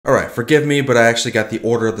forgive me, but I actually got the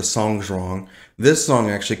order of the songs wrong. This song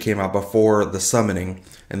actually came out before The Summoning,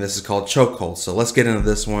 and this is called Chokehold. So let's get into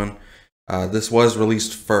this one. This was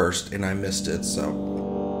released first, and I missed it, so.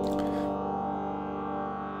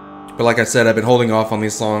 But like I said, I've been holding off on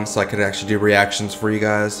these songs so I could actually do reactions for you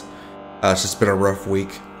guys. It's just been a rough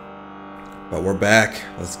week. But we're back.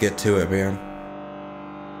 Let's get to it, man.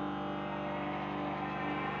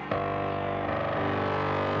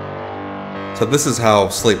 So this is how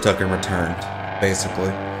Sleep Token returned,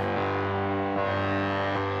 basically.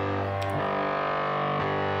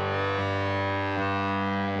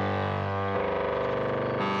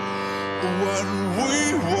 When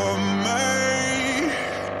we were made,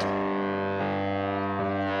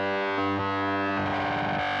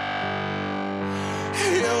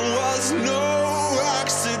 it was no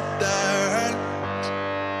accident.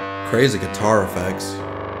 Crazy guitar effects.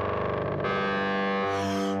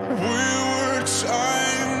 We were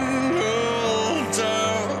tangled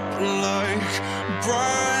up like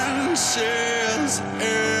branches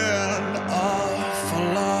in a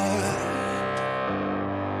flood.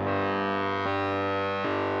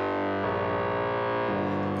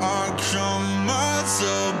 I come as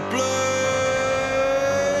a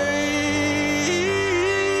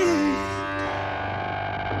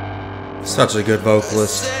blade. Such a good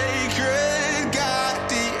vocalist. Sacred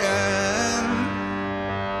guardian.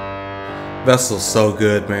 Vessel's so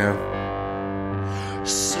good, man.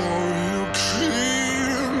 So you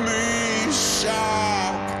keep me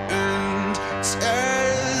sharp and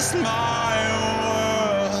taste my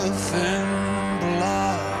worth in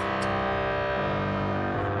blood.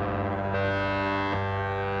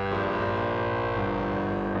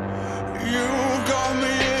 You got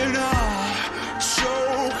me in a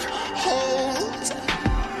chokehold.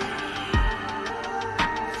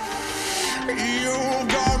 You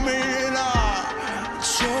got me in a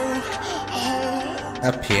chokehold.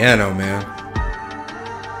 That piano, man.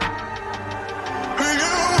 You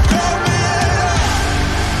got me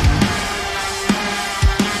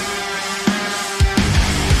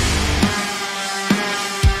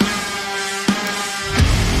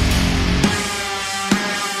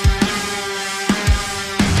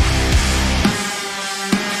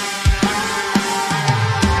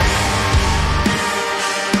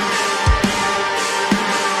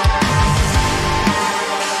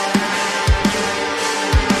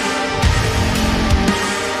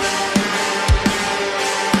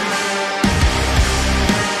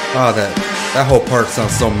Oh, that whole part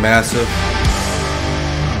sounds so massive.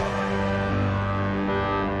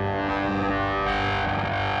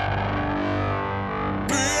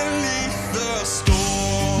 beneath the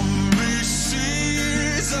stormy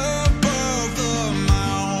seas, above the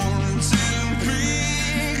mountain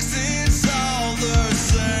peaks. It's all the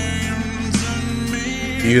same to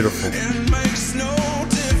me. Beautiful. It makes no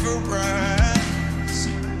difference.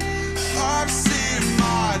 I've seen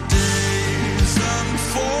my days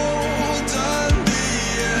unfold and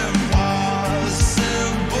the impossible.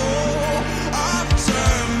 I've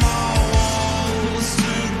turned my walls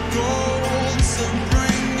to gold to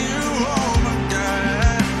bring you home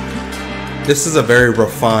again. This is a very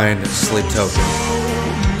refined Sleep Token. Show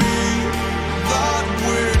me that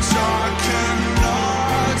which I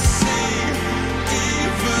cannot see,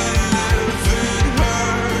 even if it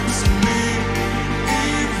hurts me,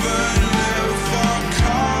 even if I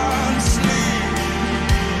can't sleep.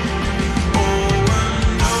 Oh, and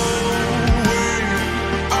knowing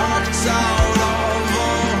opt out of a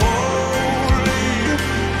holy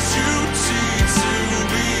duty to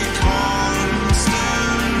be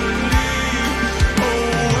constantly. Oh,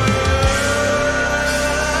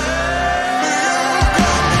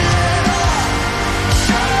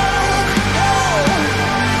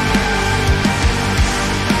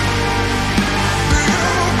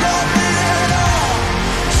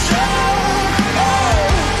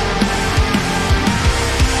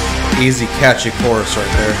 Easy, catchy chorus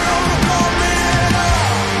right there.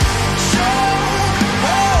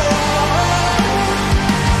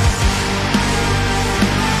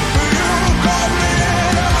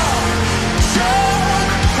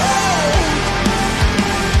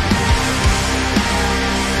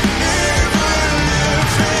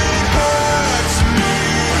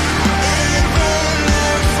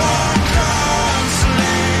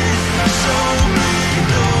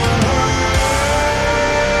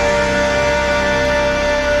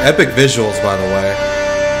 Epic visuals, by the way.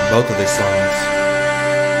 Both of these songs.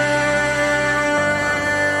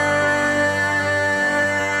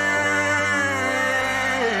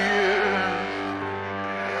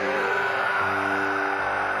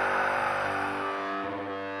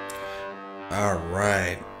 All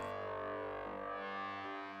right.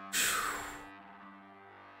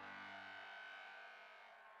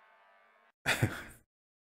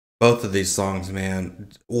 Both of these songs, man,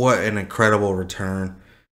 what an incredible return.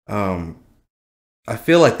 Um, I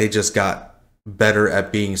feel like they just got better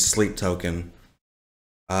at being Sleep Token.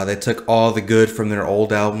 They took all the good from their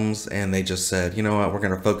old albums and they just said, you know what, we're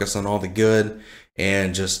gonna focus on all the good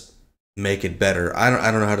and just make it better. I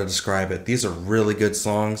don't know how to describe it. These are really good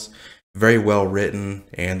songs, very well written,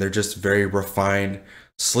 and they're just very refined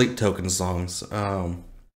Sleep Token songs.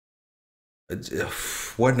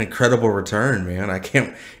 What an incredible return, man! I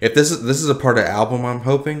can't. If this is a part of the album, I'm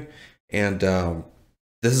hoping, and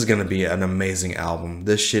this is gonna be an amazing album.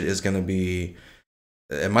 This shit is gonna be.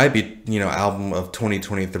 It might be, you know, album of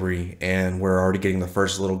 2023, and we're already getting the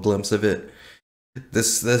first little glimpse of it.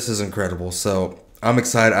 This is incredible. So I'm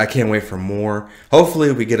excited. I can't wait for more.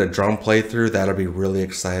 Hopefully, we get a drum playthrough. That'll be really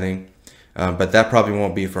exciting. But that probably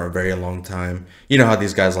won't be for a very long time. You know how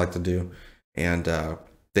these guys like to do, and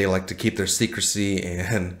they like to keep their secrecy,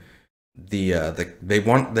 and they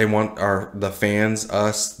want the fans,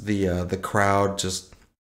 us, the crowd, just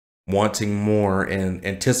wanting more and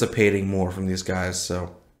anticipating more from these guys.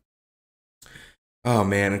 So, oh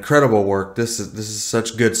man, incredible work. This is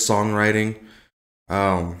such good songwriting.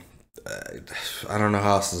 Um, I don't know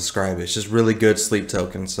how else to describe it. It's just really good Sleep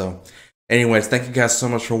Token. So, anyways, thank you guys so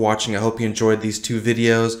much for watching. I hope you enjoyed these two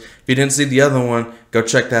videos. If you didn't see the other one, go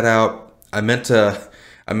check that out. I meant to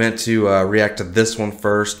react to this one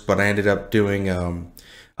first, but I ended up doing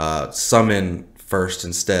Summon first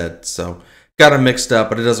instead. So got them mixed up,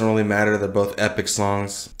 but it doesn't really matter. They're both epic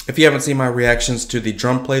songs. If you haven't seen my reactions to the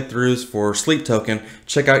drum playthroughs for Sleep Token,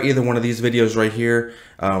 check out either one of these videos right here.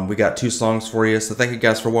 We got 2 songs for you. So thank you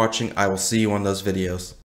guys for watching. I will see you on those videos.